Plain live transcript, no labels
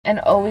And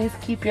always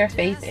keep your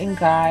faith in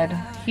God.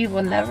 He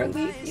will never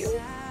leave you.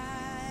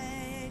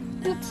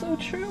 It's so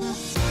true.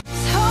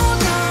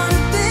 Hold on a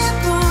bit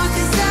more,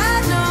 'cause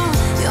I know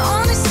you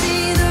only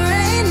see the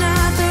rain,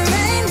 not the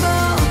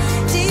rainbow.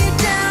 Deep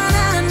down,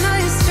 I know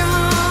you're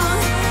strong.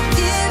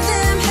 Give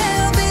them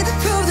hell, baby,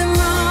 prove them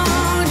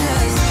wrong.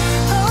 Just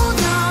hold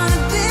on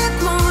a bit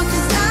more,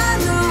 'cause I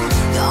know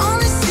you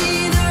only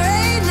see the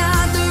rain,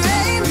 not the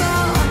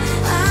rainbow.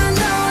 I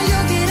know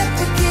you'll get up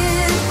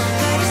again.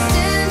 Gotta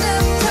stand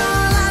up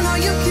tall, I know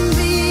you can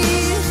be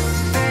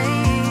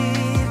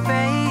brave,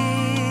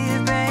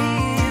 brave,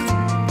 brave.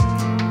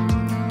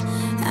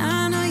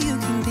 I know you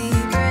can be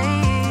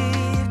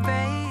brave,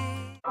 brave.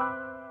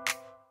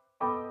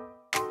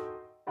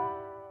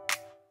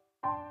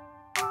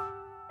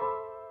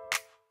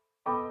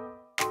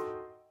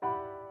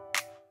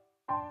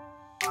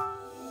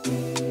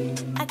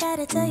 I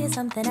gotta tell you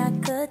something I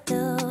could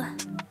do.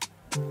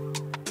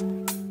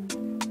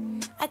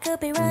 I could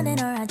be running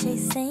around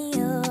chasing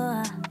you,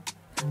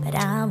 but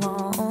I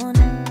won't.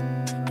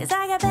 'Cause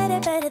I got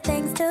better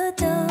things to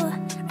do.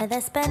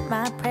 Rather spend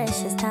my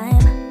precious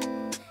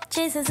time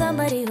chasing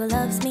somebody who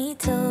loves me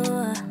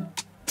too.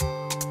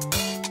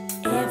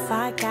 If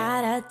I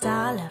got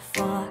 $1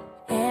 for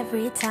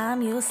every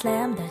time you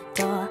slam the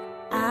door,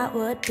 I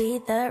would be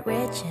the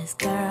richest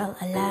girl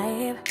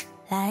alive,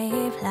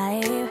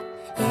 life.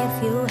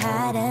 If you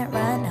hadn't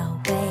run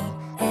away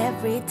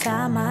every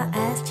time I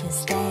asked you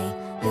stay,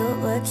 you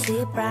would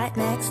sleep right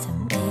next to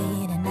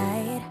me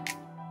tonight.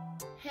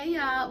 Hey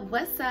y'all,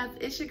 what's up?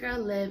 It's your girl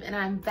Liv and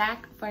I'm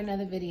back for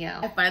another video.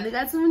 I finally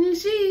got some new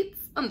sheets.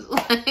 I'm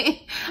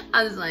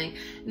just like,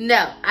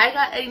 no, I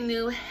got a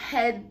new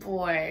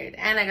headboard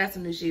and I got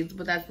some new sheets,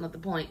 but that's not the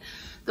point.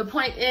 The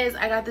point is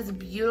I got this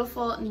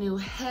beautiful new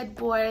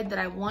headboard that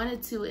I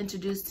wanted to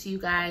introduce to you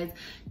guys.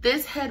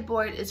 This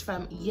headboard is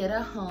from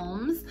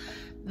YITAHOME.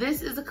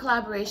 This is a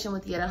collaboration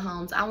with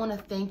YITAHOME. I want to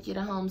thank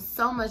YITAHOME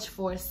so much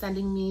for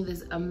sending me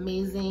this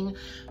amazing,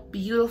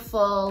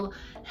 beautiful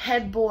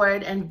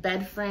headboard and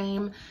bed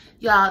frame.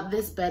 Y'all,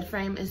 this bed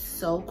frame is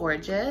so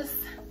gorgeous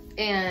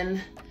and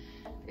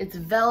it's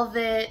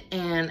velvet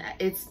and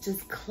it's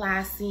just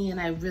classy and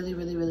I really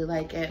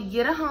like it.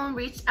 YITAHOME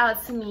reached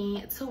out to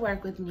me to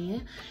work with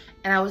me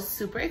and I was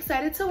super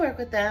excited to work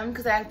with them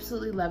because I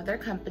absolutely love their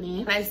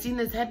company. When I seen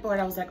this headboard,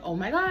 I was like, oh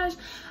my gosh,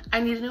 I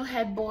need a new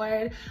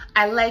headboard.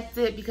 I liked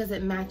it because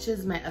it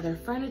matches my other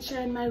furniture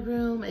in my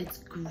room. It's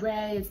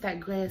gray, it's that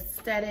gray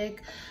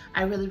aesthetic.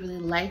 I really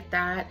like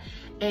that.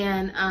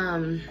 And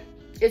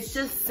it's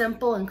just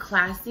simple and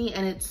classy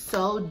and it's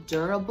so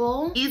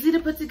durable, easy to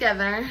put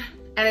together,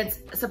 and it's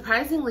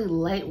surprisingly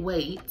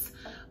lightweight,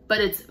 but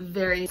it's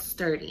very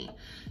sturdy.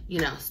 You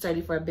know,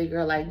 sturdy for a big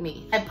girl like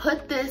me. I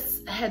put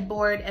this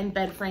headboard and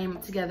bed frame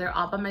together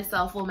all by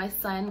myself. Well, my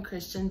son,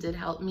 Christian, did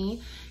help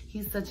me.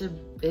 He's such a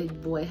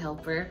big boy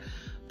helper.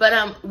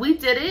 But we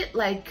did it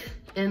like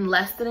in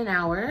less than an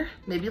hour,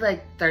 maybe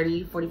like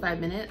 30, 45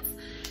 minutes.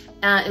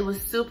 It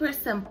was super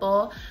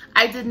simple.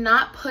 I did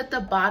not put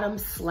the bottom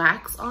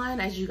slacks on,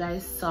 as you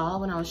guys saw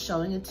when I was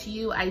showing it to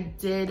you. I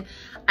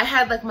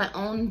had like my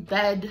own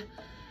bed,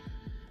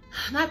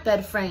 not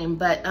bed frame,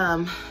 but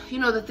you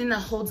know, the thing that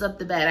holds up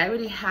the bed. I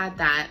already had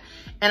that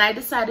and I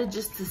decided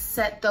just to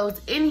set those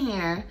in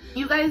here.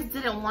 You guys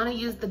didn't want to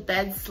use the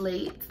bed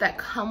slates that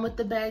come with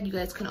the bed. You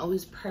guys can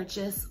always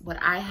purchase what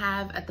I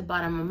have at the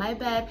bottom of my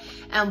bed.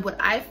 And what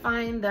I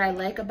find that I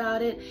like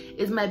about it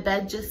is my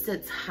bed just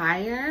sits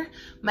higher.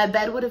 My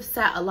bed would have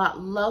sat a lot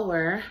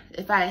lower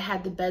if I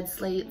had the bed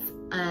slates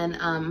and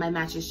my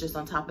mattress just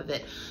on top of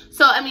it.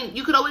 So I mean,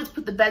 you could always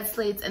put the bed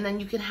slates and then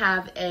you can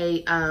have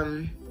a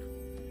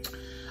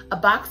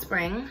box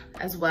spring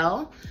as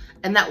well,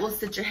 and that will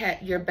sit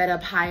your bed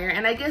up higher.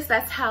 And I guess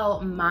that's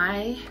how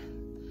my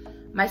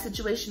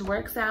situation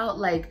works out.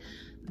 Like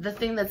the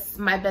thing that's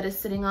my bed is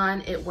sitting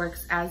on, it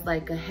works as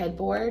like a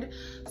headboard,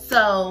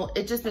 so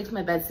it just makes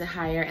my bed sit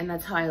higher, and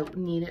that's how I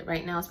need it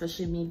right now,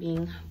 especially me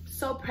being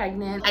so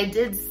pregnant. I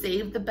did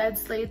save the bed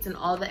slates and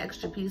all the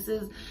extra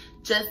pieces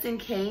just in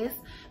case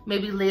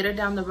maybe later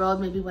down the road,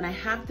 maybe when I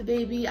have the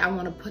baby, I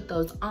want to put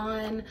those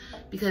on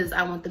because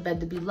I want the bed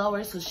to be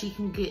lower so she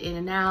can get in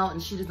and out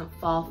and she doesn't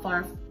fall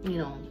far, you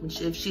know,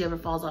 if she ever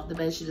falls off the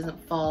bed, she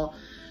doesn't fall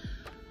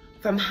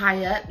from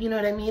high up, you know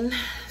what I mean?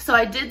 So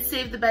I did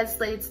save the bed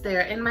slates.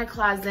 They're in my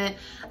closet.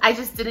 I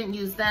just didn't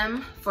use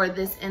them for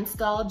this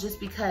install just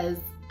because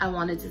I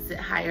wanted to sit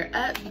higher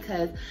up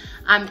because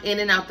I'm in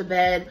and out the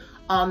bed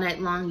all night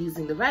long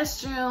using the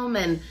restroom,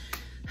 and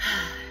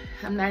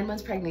I'm 9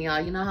 months pregnant, y'all.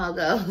 You know how it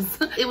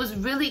goes. It was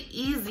really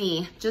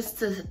easy just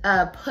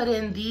to put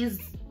in these,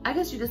 I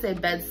guess you could say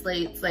bed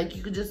slates. Like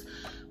you could just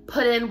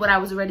put in what I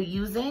was already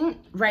using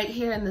right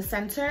here in the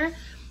center,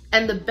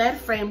 and the bed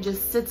frame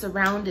just sits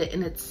around it,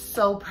 and it's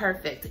so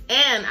perfect.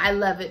 And I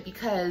love it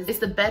because it's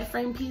the bed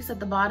frame piece at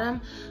the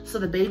bottom, so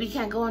the baby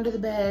can't go under the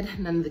bed,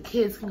 none of the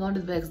kids can go under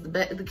the bed,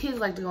 because the kids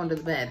like to go under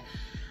the bed.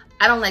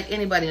 I don't like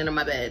anybody under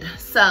my bed,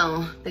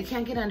 so they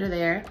can't get under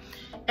there.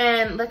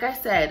 And like I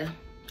said,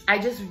 I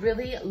just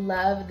really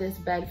love this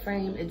bed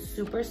frame. It's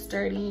super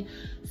sturdy,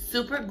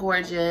 super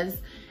gorgeous.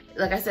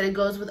 Like I said, it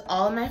goes with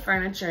all of my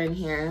furniture in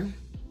here.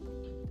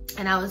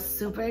 And I was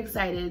super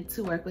excited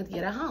to work with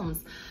YITAHOME.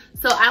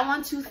 So I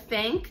want to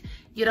thank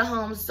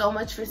YITAHOME so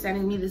much for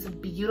sending me this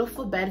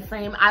beautiful bed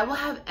frame. I will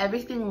have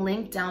everything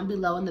linked down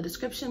below in the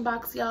description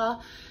box,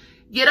 y'all.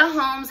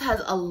 YITAHOME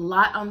has a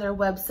lot on their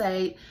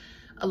website,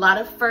 a lot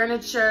of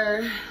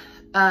furniture,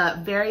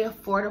 very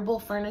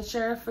affordable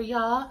furniture for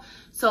y'all.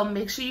 So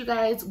make sure you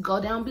guys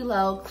go down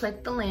below,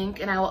 click the link,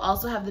 and I will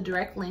also have the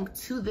direct link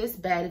to this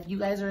bed if you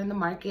guys are in the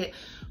market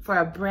for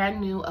a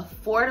brand new,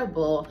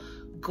 affordable,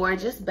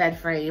 gorgeous bed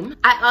frame.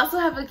 I also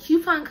have a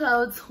coupon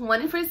code,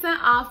 20%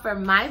 off for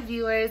my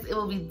viewers. It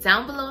will be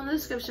down below in the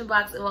description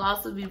box. It will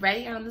also be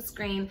right here on the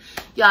screen.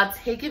 Y'all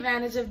take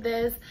advantage of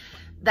this.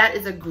 That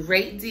is a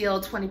great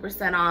deal,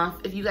 20% off.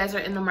 If you guys are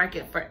in the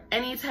market for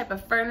any type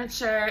of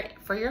furniture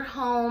for your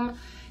home,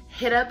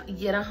 hit up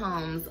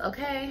YITAHOME,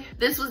 okay?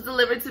 This was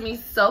delivered to me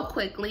so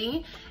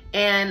quickly,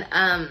 and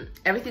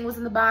everything was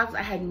in the box.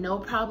 I had no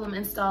problem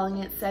installing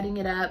it, setting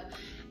it up.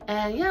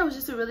 And yeah, it was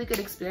just a really good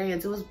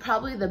experience. It was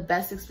probably the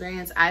best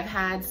experience I've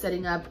had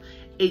setting up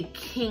a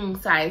king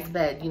size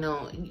bed. You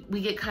know,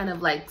 we get kind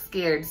of like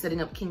scared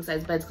setting up king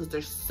size beds because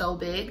they're so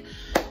big,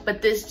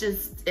 but this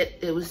just,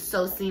 it was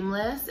so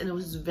seamless, and it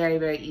was very,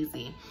 very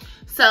easy.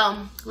 So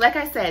like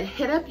I said,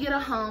 hit up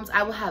YITAHOME.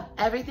 I will have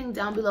everything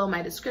down below in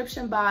my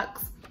description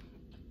box.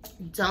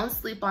 Don't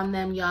sleep on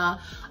them, y'all.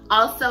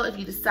 Also, if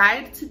you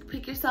decide to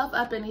pick yourself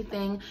up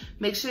anything,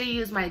 make sure you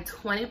use my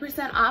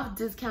 20% off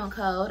discount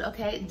code,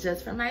 okay,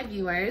 just for my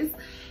viewers.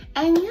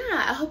 And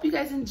yeah, I hope you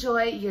guys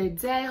enjoy your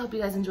day. I hope you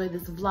guys enjoy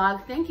this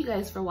vlog. Thank you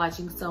guys for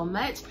watching so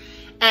much.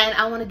 And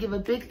I want to give a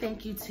big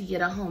thank you to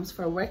YITAHOME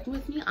for working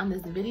with me on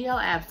this video.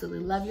 I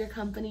absolutely love your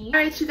company. All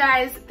right, you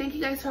guys, thank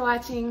you guys for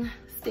watching.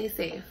 Stay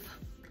safe.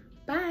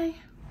 Bye.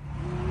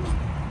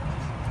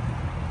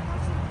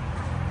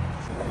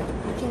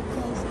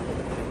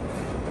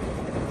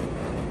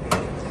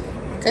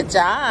 Good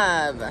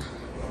job.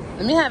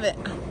 Let me have it.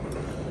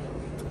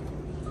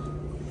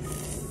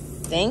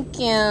 Thank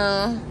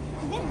you.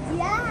 Good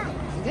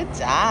job. Good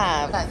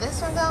job. Got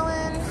this one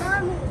going.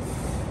 Mommy.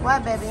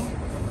 What, baby?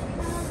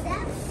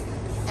 That.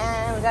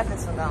 And we got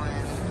this one going.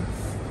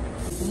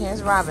 And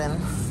here's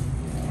Robin.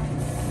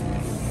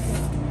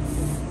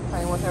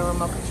 Playing with her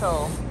remote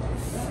control.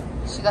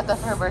 She got that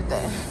for her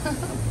birthday.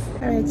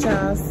 All right,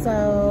 y'all.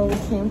 So we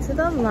came to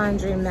the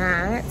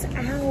laundromat.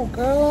 Ow,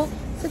 girl.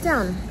 Sit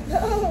down.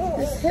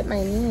 Just hit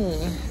my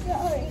knee.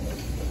 Sorry.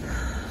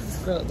 This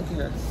girl, look at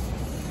her.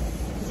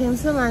 We came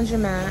to the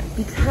laundromat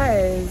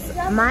because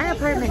my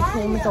apartment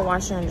came with a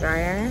washer and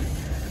dryer,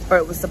 or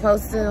it was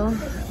supposed to,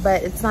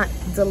 but it's not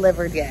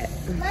delivered yet.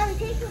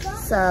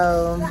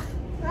 So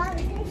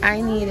I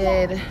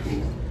needed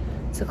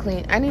to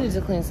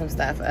clean some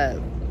stuff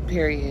up,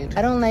 period.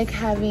 I don't like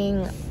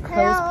having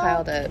clothes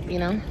piled up, you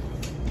know?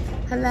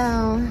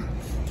 Hello.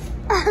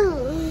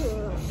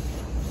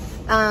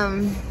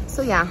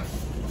 So yeah,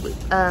 we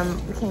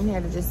came here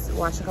to just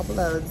wash a couple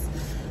loads.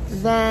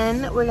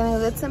 Then we're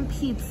gonna get some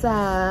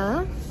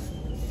pizza.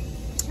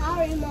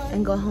 Sorry, Mom.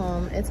 And go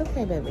home. It's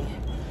okay, baby.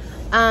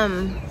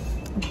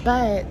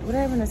 But what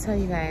I want to tell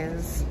you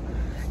guys,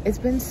 it's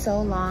been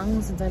so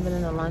long since I've been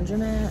in a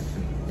laundromat.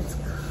 It's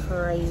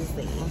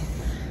crazy.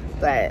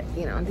 But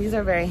you know, these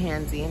are very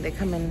handy. They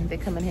come in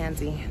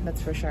handy,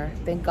 that's for sure.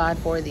 Thank God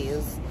for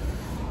these.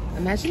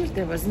 Imagine if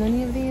there wasn't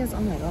any of these.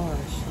 Oh my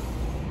gosh.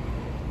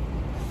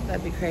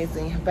 That'd be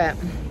crazy. But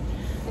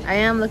I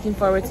am looking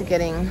forward to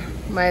getting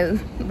my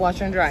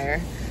washer and dryer,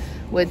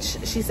 which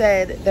she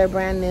said they're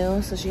brand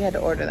new, so she had to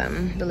order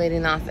them, the lady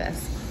in the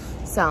office.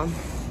 So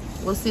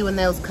we'll see when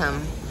those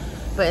come.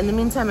 But in the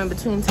meantime, in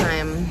between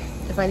time,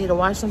 if I need to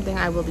wash something,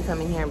 I will be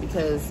coming here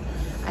because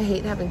I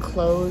hate having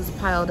clothes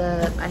piled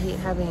up. I hate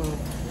having,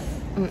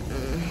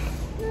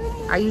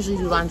 I usually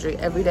do laundry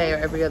every day or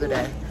every other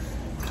day.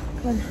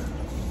 Come on.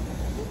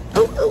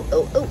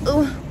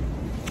 Oh.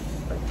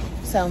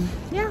 So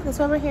yeah, that's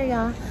why we're here,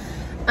 y'all.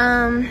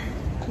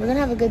 We're gonna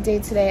have a good day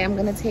today. I'm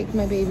gonna take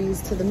my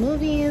babies to the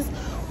movies.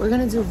 We're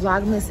gonna do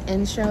Vlogmas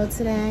intro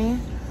today.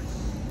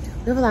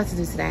 We have a lot to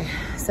do today.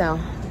 So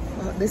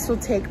this will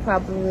take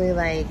probably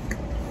like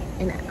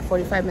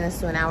 45 minutes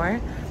to an hour,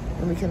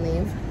 and we can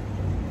leave.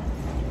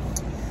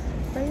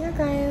 But yeah,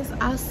 guys,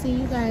 I'll see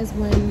you guys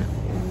when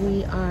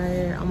we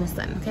are almost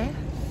done, okay?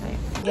 Bye.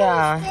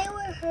 Yeah.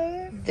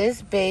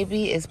 This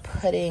baby is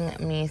putting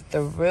me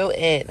through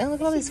it. Oh, look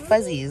at all these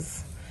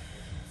fuzzies.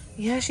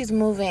 Yeah, she's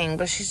moving,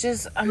 but she's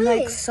just, I'm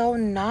like so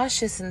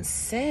nauseous and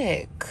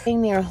sick. Gave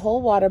me her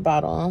whole water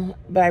bottle,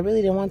 but I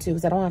really didn't want to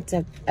because I don't want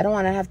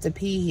to have to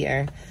pee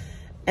here.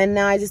 And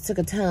now I just took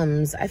a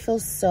Tums. I feel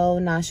so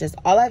nauseous.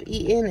 All I've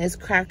eaten is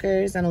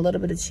crackers and a little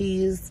bit of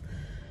cheese.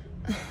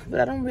 But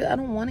I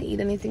don't want to eat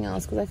anything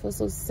else because I feel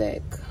so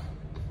sick.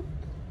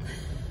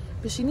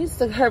 But she needs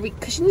to hurry,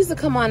 because she needs to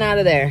come on out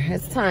of there.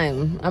 It's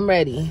time. I'm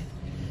ready.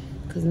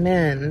 Because,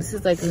 man, this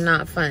is, like,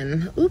 not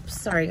fun.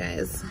 Oops. Sorry,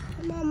 guys.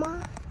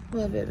 Mama.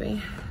 What,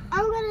 baby?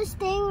 I'm gonna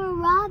stay with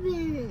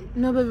Robin.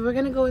 No, baby, we're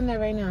gonna go in there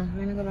right now.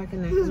 We're gonna go back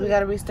in there because we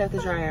gotta restart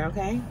the dryer,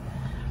 okay?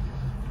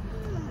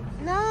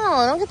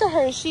 No, don't get the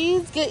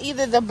Hershey's. Get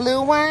either the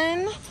blue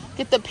one,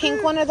 get the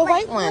pink one, or the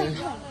white one.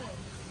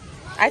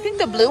 I think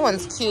the blue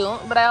one's cute,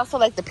 but I also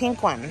like the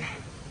pink one.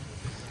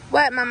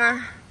 What,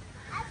 Mama?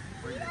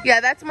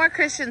 Yeah, that's more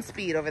Christian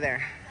speed over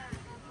there.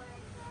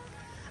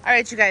 All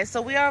right, you guys,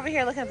 so we are over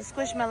here looking at the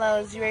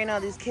Squishmallows. You already know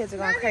these kids are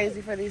going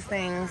crazy for these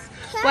things.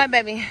 What,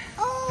 baby?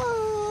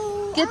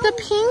 Oh. Get the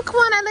pink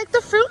one. I like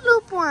the Fruit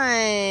Loop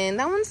one.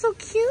 That one's so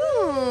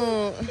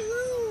cute.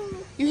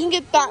 You can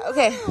get that.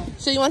 Okay,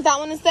 so you want that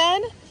one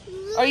instead?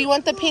 Or you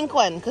want the pink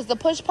one? Because the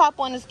push pop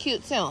one is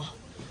cute too.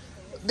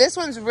 This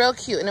one's real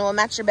cute and it will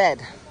match your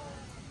bed.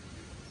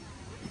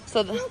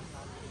 So,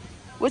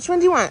 which one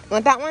do you want?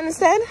 Want that one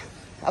instead?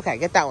 Okay,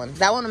 get that one.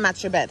 That one will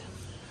match your bed.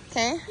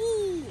 Okay?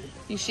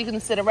 She can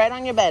sit right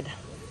on your bed.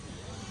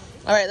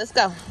 All right, let's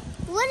go.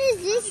 What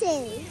is this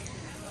in?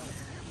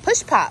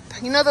 Push pop.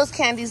 You know those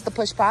candies, the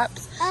push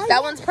pops?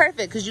 That one's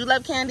perfect because you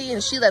love candy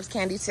and she loves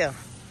candy too.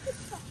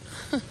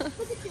 Oh,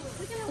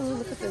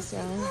 look at this,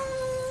 y'all.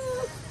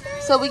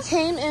 So we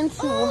came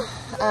into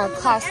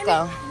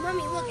Costco.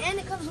 Mommy, look, and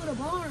it comes with a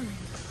barn.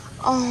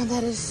 Oh,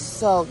 that is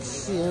so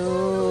cute.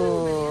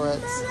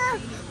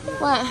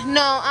 What?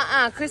 No,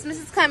 Christmas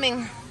is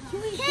coming.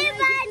 Can you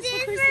buy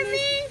this for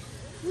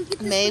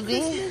me?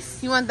 Maybe.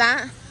 You want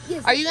that?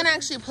 Yes. Are you gonna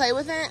actually play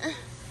with it?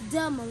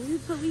 Dumb, we were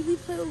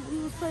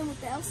playing with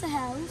the Elsa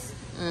house.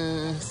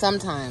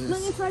 Sometimes.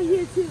 Look, it's right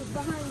here too,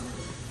 behind you.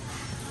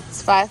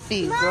 It's 5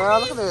 feet, girl.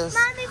 Look at this.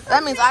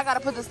 That means I gotta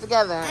put this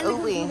together. And it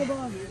comes with a Ooh-wee.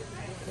 barn.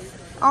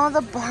 Oh,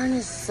 the barn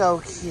is so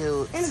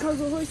cute. And it comes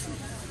with horses.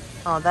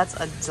 Oh, that's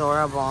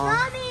adorable.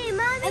 Mommy.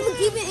 And look,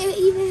 it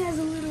even has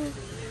a little.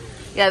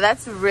 Yeah,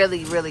 that's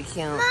really, really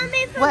cute.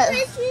 Mommy, for What?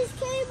 Christmas,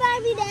 can you buy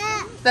me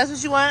that? That's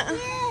what you want?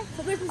 Yeah.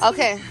 For Christmas,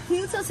 Okay. Can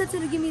you tell Santa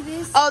to give me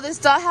this? Oh, this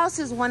dollhouse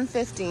is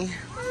 $150.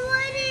 I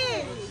want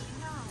it.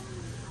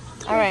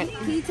 All right.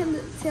 Can you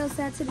tell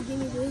Santa to give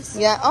me this?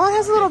 Yeah. Oh, it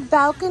has a little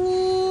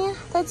balcony.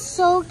 That's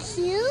so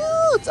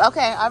cute.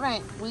 Okay. All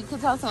right. We can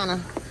tell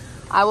Santa.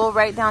 I will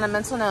write down a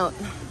mental note.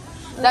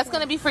 That's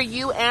going to be for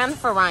you and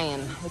for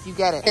Ryan if you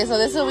get it. Okay, so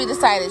this is what we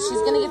decided.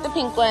 She's going to get the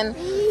pink one.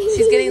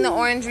 She's getting the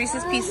orange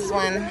Reese's Pieces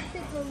one.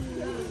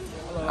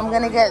 I'm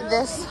going to get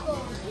this.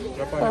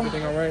 Did I find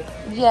everything all right?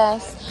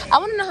 Yes. I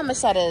want to know how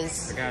much that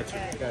is. I got you.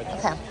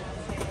 Okay.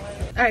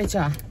 All right,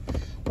 y'all.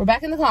 We're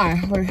back in the car.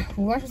 We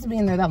weren't supposed to be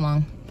in there that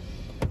long.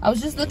 I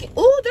was just looking.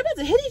 Ooh, they're about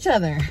to hit each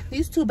other.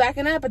 These two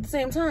backing up at the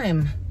same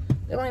time.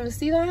 They don't even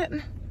see that.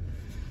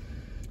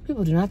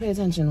 People do not pay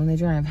attention when they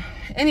drive.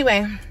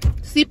 Anyway,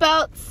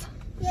 seatbelts.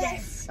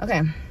 Yes.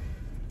 Okay.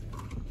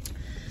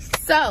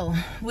 So,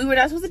 we were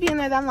not supposed to be in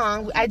there that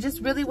long. I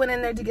just really went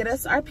in there to get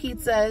us our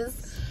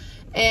pizzas.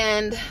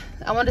 And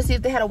I wanted to see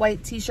if they had a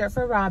white t-shirt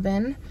for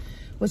Robin,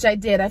 which I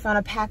did. I found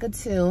a pack of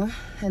 2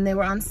 and they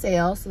were on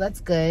sale, so that's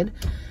good.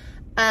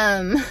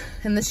 And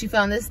then she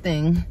found this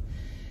thing.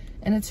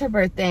 And it's her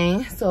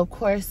birthday, so of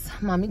course,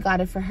 Mommy got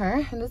it for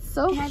her. And it's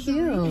so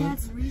cute.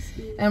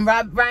 And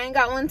Ryan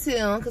got one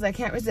too, because I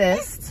can't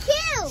resist.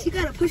 Cute. She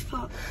got a push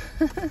pop.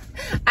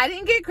 I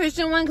didn't get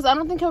Christian one, because I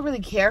don't think he'll really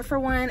care for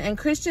one. And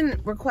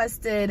Christian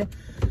requested,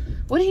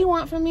 what did he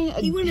want from me?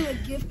 He wanted a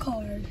gift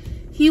card.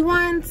 He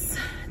wants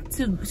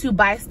to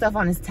buy stuff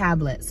on his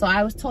tablet. So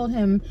I told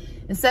him,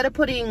 instead of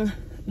putting,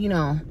 you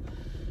know,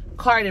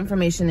 card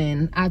information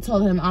in, I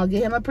told him I'll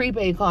get him a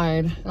prepaid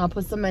card and I'll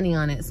put some money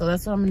on it. So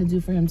that's what I'm gonna do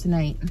for him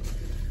tonight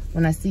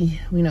when I see,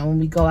 you know, when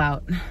we go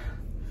out.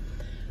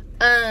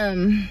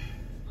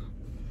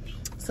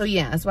 So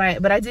yeah, that's why.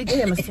 But I did get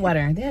him a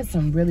sweater. They had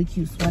some really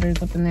cute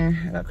sweaters up in there.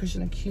 I got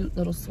Christian a cute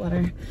little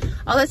sweater.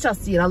 I'll let y'all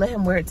see it. I'll let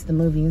him wear it to the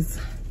movies.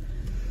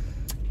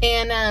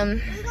 And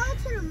We're going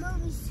to the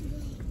movies today.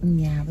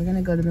 yeah, we're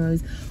gonna go to the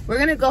movies. We're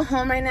gonna go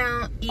home right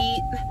now,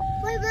 eat.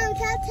 Wait, Mom,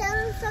 can I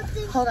tell him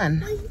something? Hold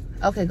on.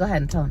 Okay, go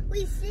ahead and tell him.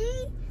 We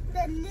see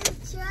the new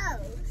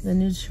Trolls. The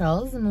new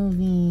Trolls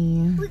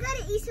movie. We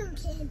gotta eat some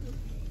candy.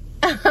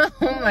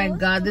 Oh my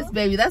God, this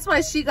baby. That's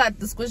why she got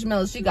the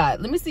Squishmallows she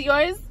got. Let me see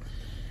yours.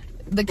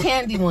 The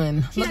candy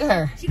one. Look at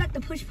her. She got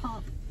the push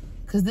pop.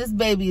 Because this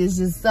baby is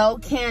just so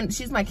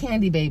she's my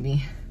candy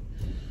baby.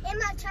 And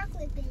my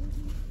chocolate baby.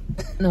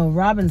 No,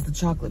 Robin's the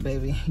chocolate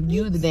baby.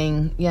 You the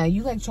dang. Yeah,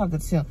 you like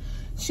chocolate too.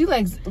 She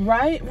likes,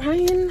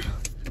 Ryan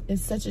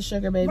is such a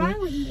sugar baby. Ryan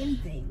would eat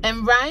anything.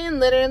 And Ryan,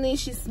 literally,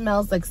 she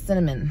smells like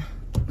cinnamon.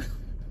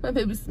 My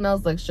baby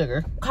smells like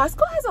sugar.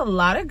 Costco has a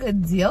lot of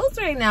good deals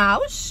right now. I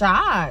was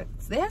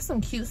shocked. They have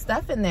some cute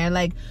stuff in there.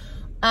 Like,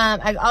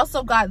 I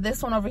also got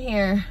this one over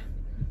here,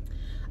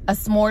 a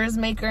s'mores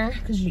maker,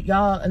 because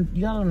y'all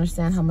don't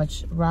understand how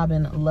much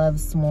Robin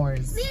loves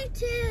s'mores. Me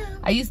too.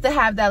 I used to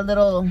have that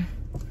little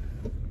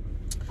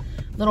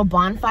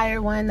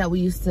bonfire one that we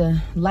used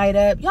to light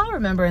up. Y'all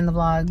remember in the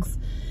vlogs.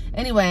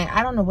 Anyway,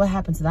 I don't know what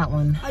happened to that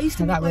one. I used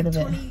to got make rid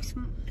like of 20 it.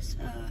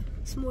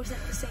 s'mores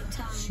at the same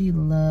time. She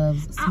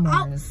loves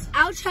s'mores.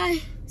 I'll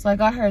try. So I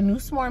got her a new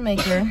s'more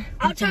maker.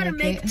 I'll try to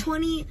make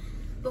 20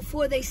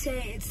 before they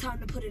say it's time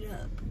to put it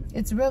up.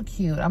 It's real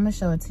cute. I'm gonna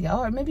show it to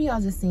y'all, or maybe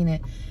y'all just seen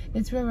it.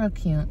 It's real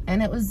cute,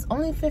 and it was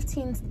only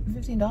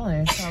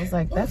 $15. So I was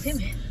like, that's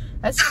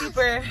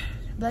cheaper.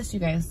 Bless you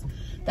guys.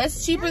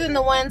 That's cheaper than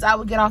the ones I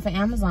would get off of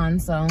Amazon.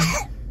 So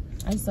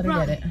I just thought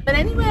I'd get it. But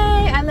anyway,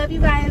 I love you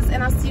guys,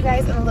 and I'll see you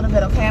guys in a little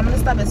bit. Okay, I'm gonna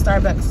stop at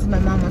Starbucks because my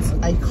mom wants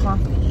a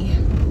coffee.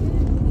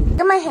 Look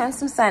at my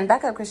handsome son.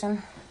 Back up,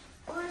 Christian.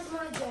 Where's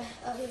my dad?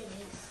 Oh, here it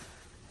is.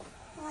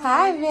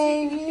 Hi,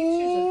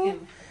 baby.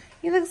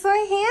 You look so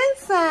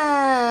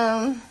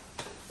handsome.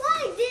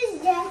 Why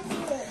this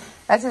jacket?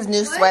 That's his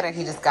new sweater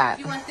he just got.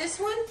 You want this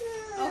one?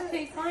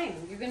 Okay, fine.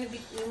 You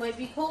might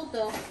be cold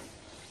though.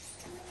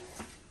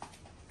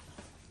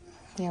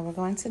 Yeah, we're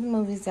going to the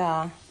movies,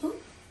 y'all.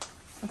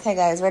 Okay,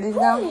 guys, ready to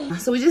go?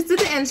 So we just did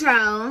the intro.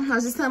 I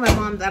was just telling my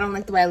mom that I don't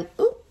like the way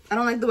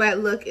I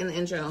look in the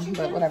intro,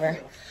 but whatever.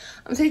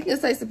 I'm taking a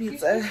slice of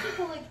pizza.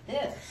 Go like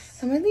this.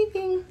 So we're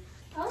leaving.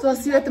 So I'll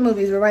see you at the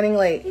movies. We're running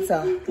late,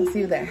 so I'll see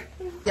you there.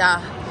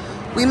 Yeah,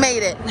 we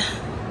made it.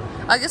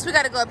 I guess we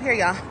gotta go up here,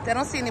 y'all. I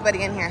don't see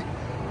anybody in here.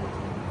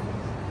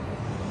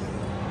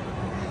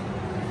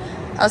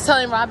 I was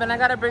telling Robin I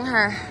gotta bring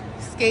her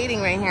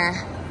skating right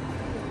here.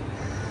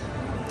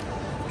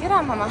 Get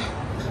on, mama.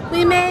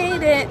 We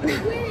made it.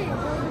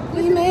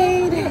 We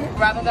made it.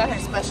 Robin got her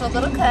special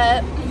little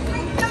cup.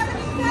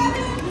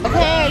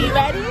 Okay, are you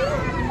ready?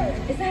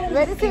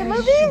 Ready to see a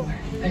movie?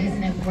 But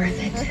isn't it worth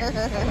it?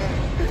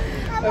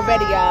 We're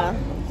ready, y'all.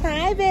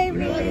 Hi, baby.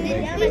 We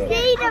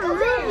see the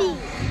movie.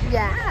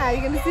 Yeah,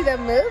 you're gonna see the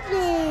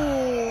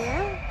movie.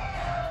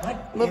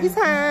 Movie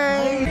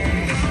time.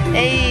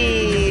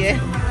 Hey.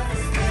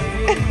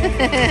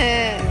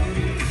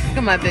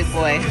 Come on, big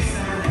boy.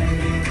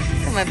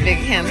 Come on, big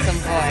handsome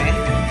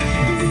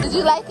boy. Did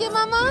you like it,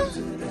 Mama?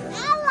 I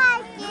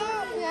like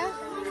it. Yeah.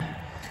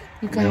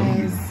 You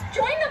guys.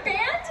 Join the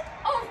band?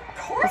 Of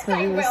course This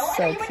movie I was will.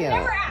 so I would cute.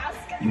 never ask.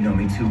 You know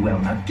me too well.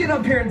 Now get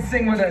up here and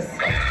sing with us.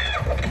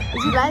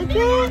 Did you like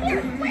it?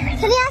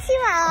 Can you see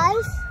my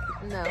eyes?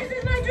 No. This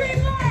is my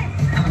dream life.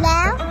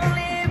 Now?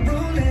 Only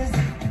rule is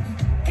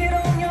get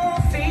on your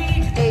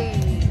feet.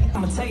 Hey.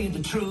 I'ma tell you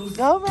the truth.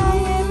 Go,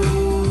 Ryan.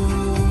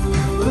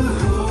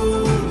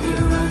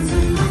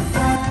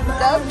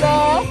 Go,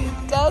 girl.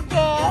 Go,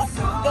 girl.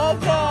 Go,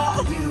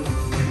 girl.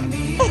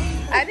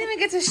 I didn't even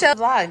get to show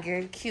vlog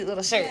your cute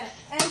little shirt. Yeah.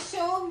 And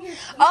show them your.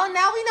 Oh,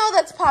 now we know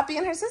that's Poppy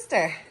and her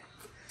sister.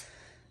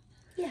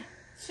 Yeah.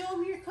 Show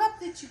them your cup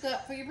that you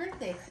got for your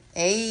birthday.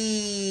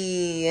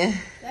 Hey.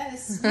 That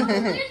is smart.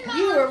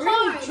 You were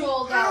really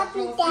trolled out,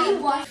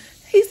 Profi.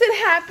 He said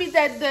happy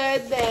that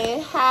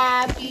birthday.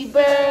 Happy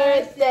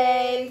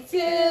birthday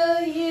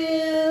to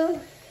you.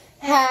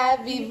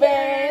 Happy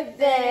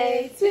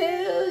birthday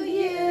to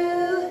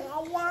you.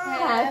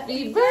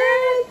 Happy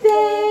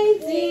birthday,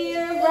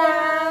 dear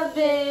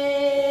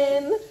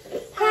Robin.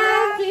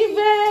 Happy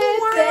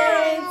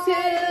birthday to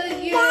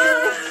you.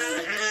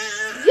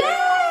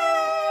 Yay!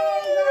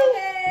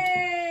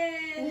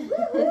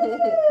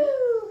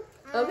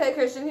 Okay,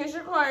 Christian, here's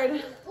your card. Ooh,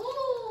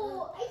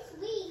 it's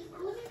sweet.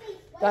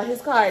 Got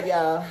his card,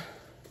 y'all.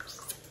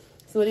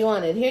 So what do you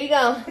wanted? Here you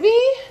go.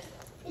 Me?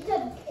 It's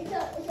a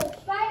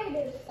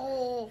spider.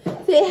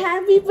 Say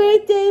happy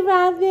birthday,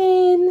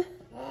 Robin.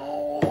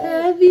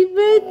 Happy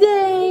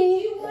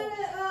birthday. Do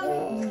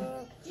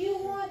you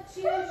want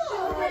to show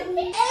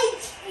them?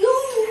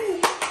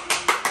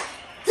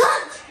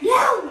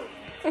 Touchdown!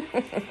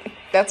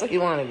 That's what he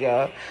wanted,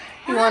 y'all.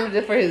 He wanted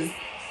it for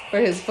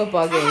his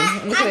football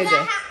game. Look at AJ. I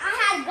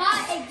had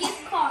got a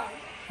gift card.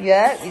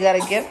 Yeah, you got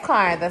a gift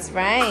card. That's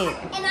right.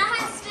 And I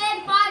had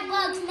spent $5.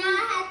 Now I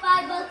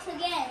have $5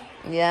 again.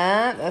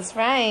 Yeah, that's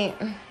right.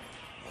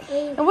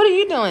 And what are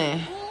you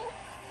doing?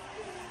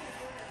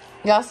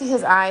 Y'all see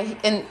his eye?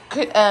 And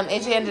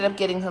AJ ended up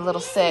getting a little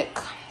sick.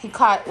 He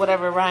caught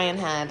whatever Ryan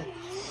had.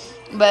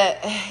 But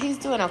he's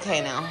doing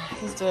okay now.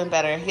 He's doing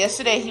better.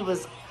 Yesterday he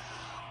was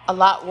a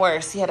lot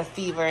worse. He had a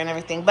fever and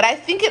everything. But I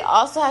think it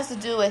also has to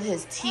do with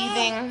his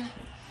teething.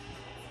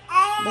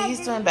 But he's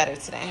doing better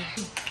today.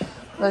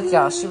 Look,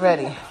 y'all, she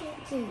ready.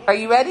 Are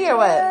you ready or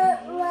what?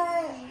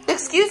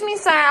 Excuse me,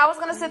 sir. I was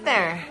going to sit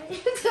there.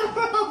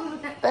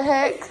 The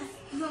heck?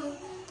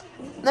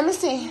 Let me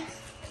see.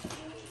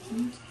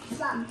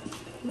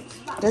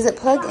 Does it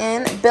plug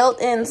in?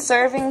 Built-in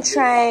serving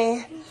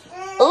tray.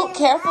 Oh,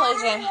 careful,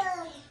 AJ.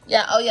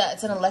 Yeah, oh yeah,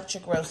 it's an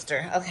electric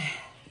roaster. Okay.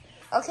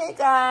 Okay,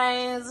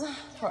 guys.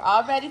 We're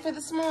all ready for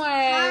the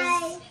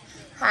s'mores.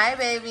 Hi,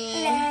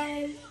 baby.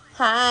 Hello.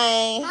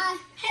 Hi.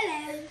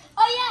 Hello.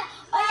 Oh yeah.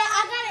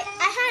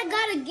 I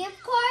got a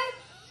gift card,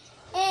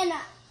 and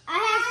I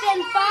have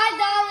spent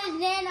 $5.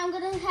 Then I'm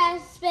gonna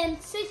have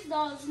spent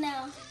 $6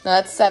 now. No,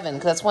 that's $7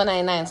 because that's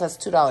 $1.99, so that's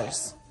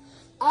 $2.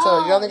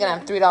 So you're only gonna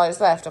have $3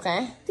 left,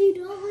 okay?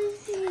 $3.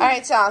 All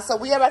right, y'all. So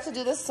we are about to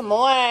do the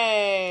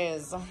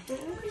s'mores.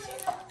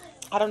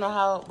 I don't know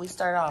how we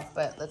start off,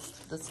 but let's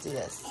do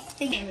this.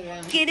 Get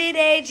it,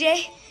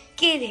 AJ.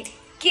 Get it.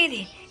 Get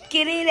it.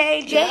 Get it,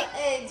 AJ.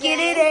 Get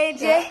it,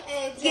 AJ.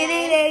 Get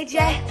it,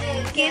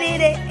 AJ. Get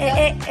it,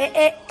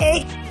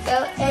 AJ.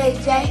 Go,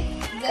 AJ.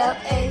 Go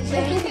AJ.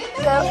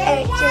 Go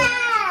AJ.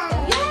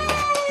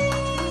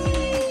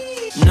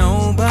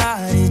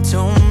 Nobody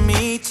told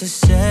me to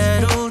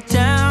settle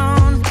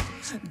down.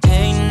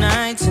 Day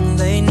nights and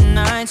late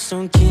nights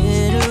don't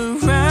get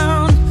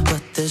around.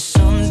 But there's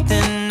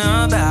something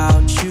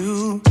about you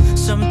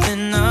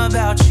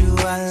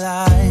I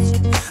like.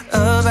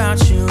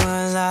 About you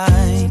I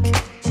like.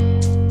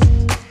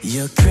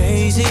 You're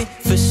crazy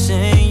for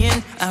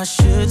saying I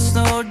should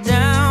slow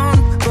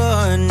down,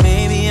 but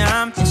maybe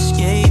I'm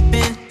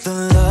escaping the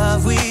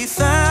love we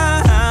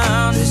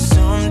found. There's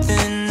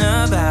something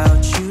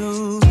about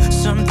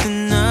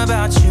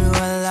you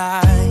I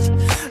like.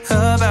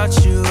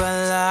 About you I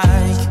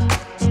like.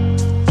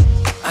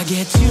 I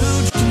get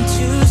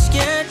too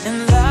scared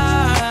and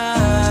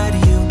lie to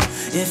you.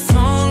 If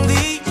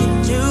only you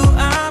knew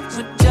I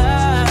would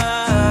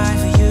die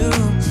for you.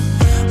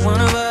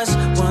 One of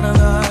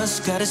us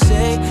gotta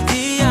say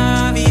the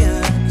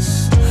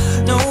obvious.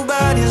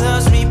 Nobody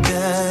loves me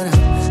better.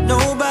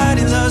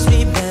 Nobody loves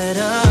me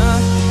better.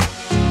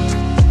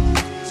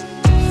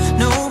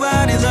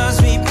 Nobody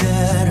loves me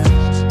better.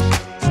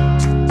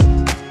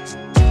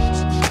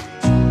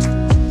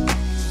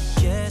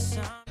 Guess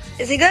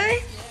I'm Is it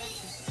good?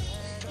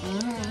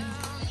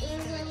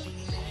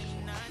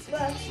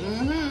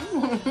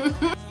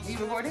 You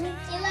recording?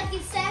 You like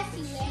it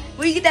sassy, man.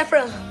 Where you get that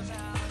from?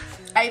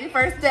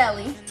 81st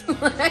Deli.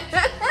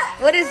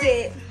 What is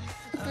it?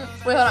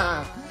 Wait, hold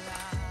on.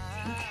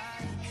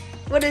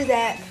 What is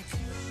that?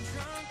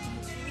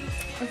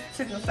 It's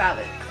chicken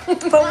salad.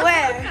 From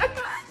where?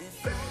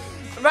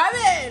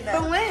 Robin!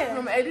 From where?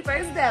 From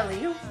 81st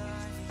Deli.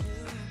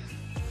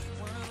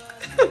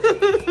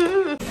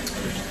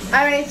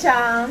 Alright,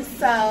 y'all.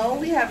 So,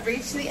 we have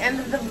reached the end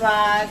of the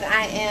vlog.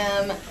 I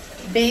am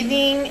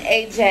bathing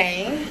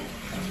AJ.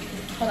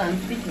 Hold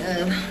on, speaking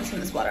of, let's turn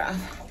this water off.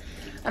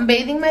 I'm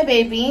bathing my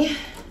baby.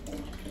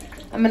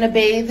 I'm gonna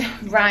bathe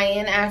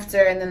Ryan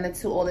after, and then the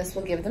two oldest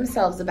will give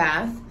themselves a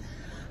bath.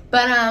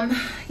 But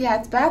yeah,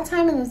 it's bath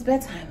time and it's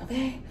bedtime,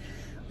 okay?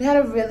 We had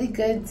a really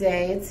good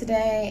day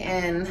today,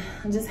 and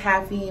I'm just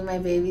happy. My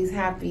baby's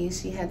happy.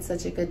 She had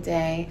such a good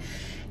day.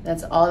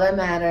 That's all that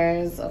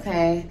matters,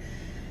 okay?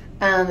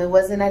 It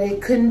wasn't that I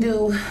couldn't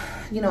do,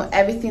 you know,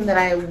 everything that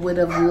I would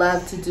have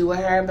loved to do with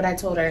her, but I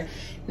told her,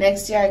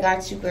 next year I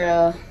got you,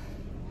 girl.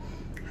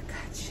 I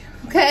got you,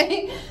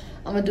 okay?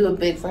 I'm gonna do it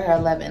big for her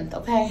 11th,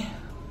 okay?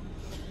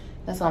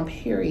 That's on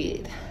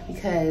period,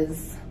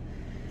 because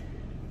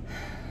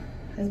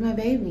it's my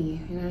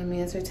baby, you know what I mean?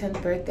 It's her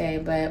 10th birthday,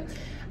 but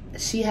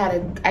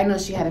I know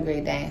she had a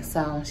great day.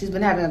 So she's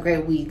been having a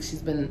great week.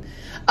 She's been,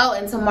 oh,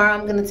 and tomorrow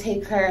I'm gonna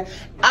take her,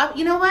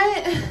 you know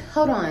what?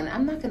 Hold on,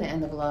 I'm not gonna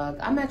end the vlog.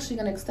 I'm actually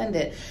gonna extend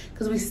it,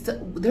 because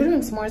they're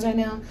doing s'mores right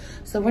now,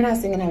 so we're not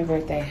singing happy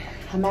birthday.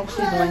 I'm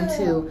actually going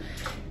to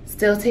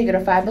still take her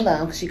to Five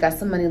Below. She got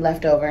some money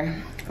left over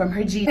from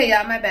her G. Hey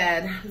y'all, my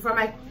bad. Before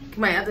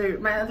my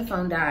other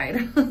phone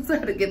died, so I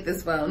had to get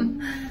this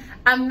phone.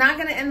 I'm not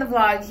gonna end the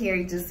vlog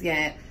here just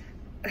yet.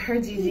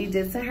 Her Gigi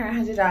did send her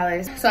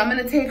 $100. So I'm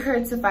gonna take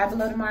her to Five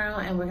Below tomorrow,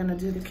 and we're gonna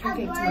do the carrot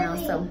cake tomorrow.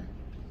 So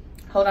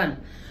hold on.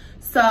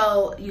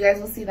 So you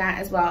guys will see that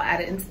as well. I'll add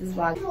it into this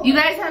vlog. You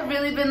guys have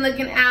really been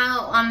looking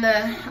out on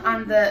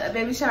the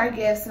baby shower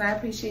gifts, and I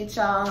appreciate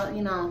y'all,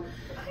 you know,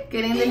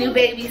 getting the new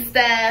baby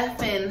stuff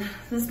and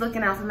just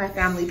looking out for my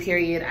family,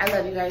 period. I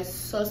love you guys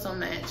so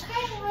much.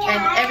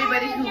 And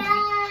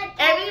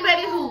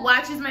everybody who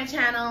watches my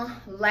channel,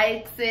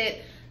 likes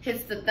it,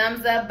 hits the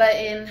thumbs up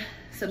button,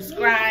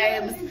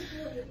 subscribes,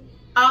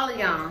 all of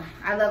y'all.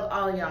 I love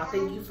all of y'all.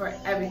 Thank you for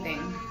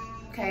everything,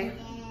 okay?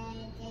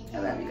 I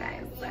love you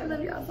guys. I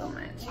love y'all so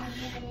much.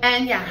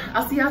 And yeah,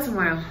 I'll see y'all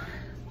tomorrow.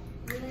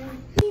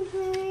 Happy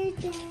birthday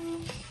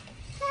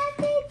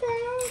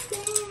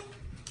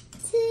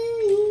to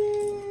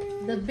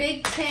you. The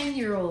big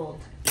 10-year-old.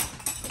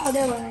 Oh,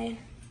 they're mine.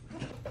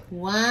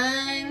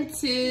 1,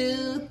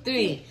 2,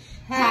 3.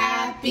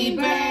 Happy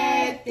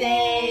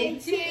birthday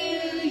to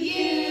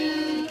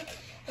you.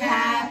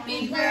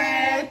 Happy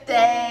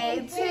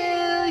birthday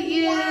to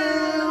you.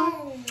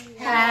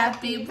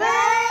 Happy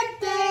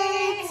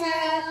birthday to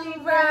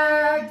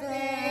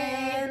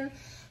Robin.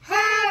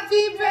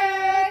 Happy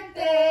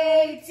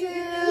birthday to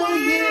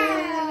you.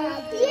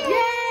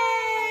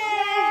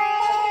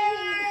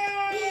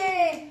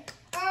 Yay!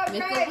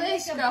 Make a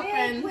wish,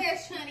 girlfriend.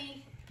 Wish, honey.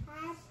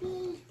 Happy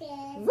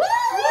birthday. Woo!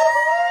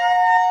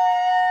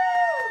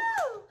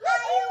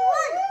 Are you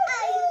 1?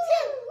 Are you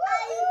 2?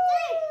 Are you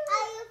 3?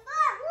 Are you 4?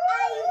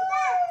 Are you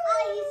 5?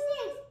 Are you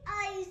 6?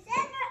 Are you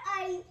 7?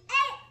 Are you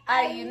 8?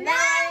 Are you 9?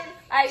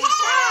 Are you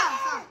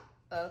 10?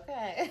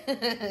 Okay.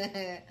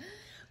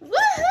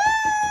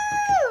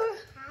 Woohoo!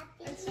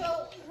 And so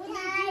when you do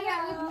that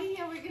with me,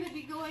 we're going to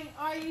be going,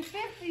 are you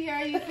 50?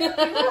 Are you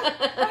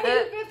 51?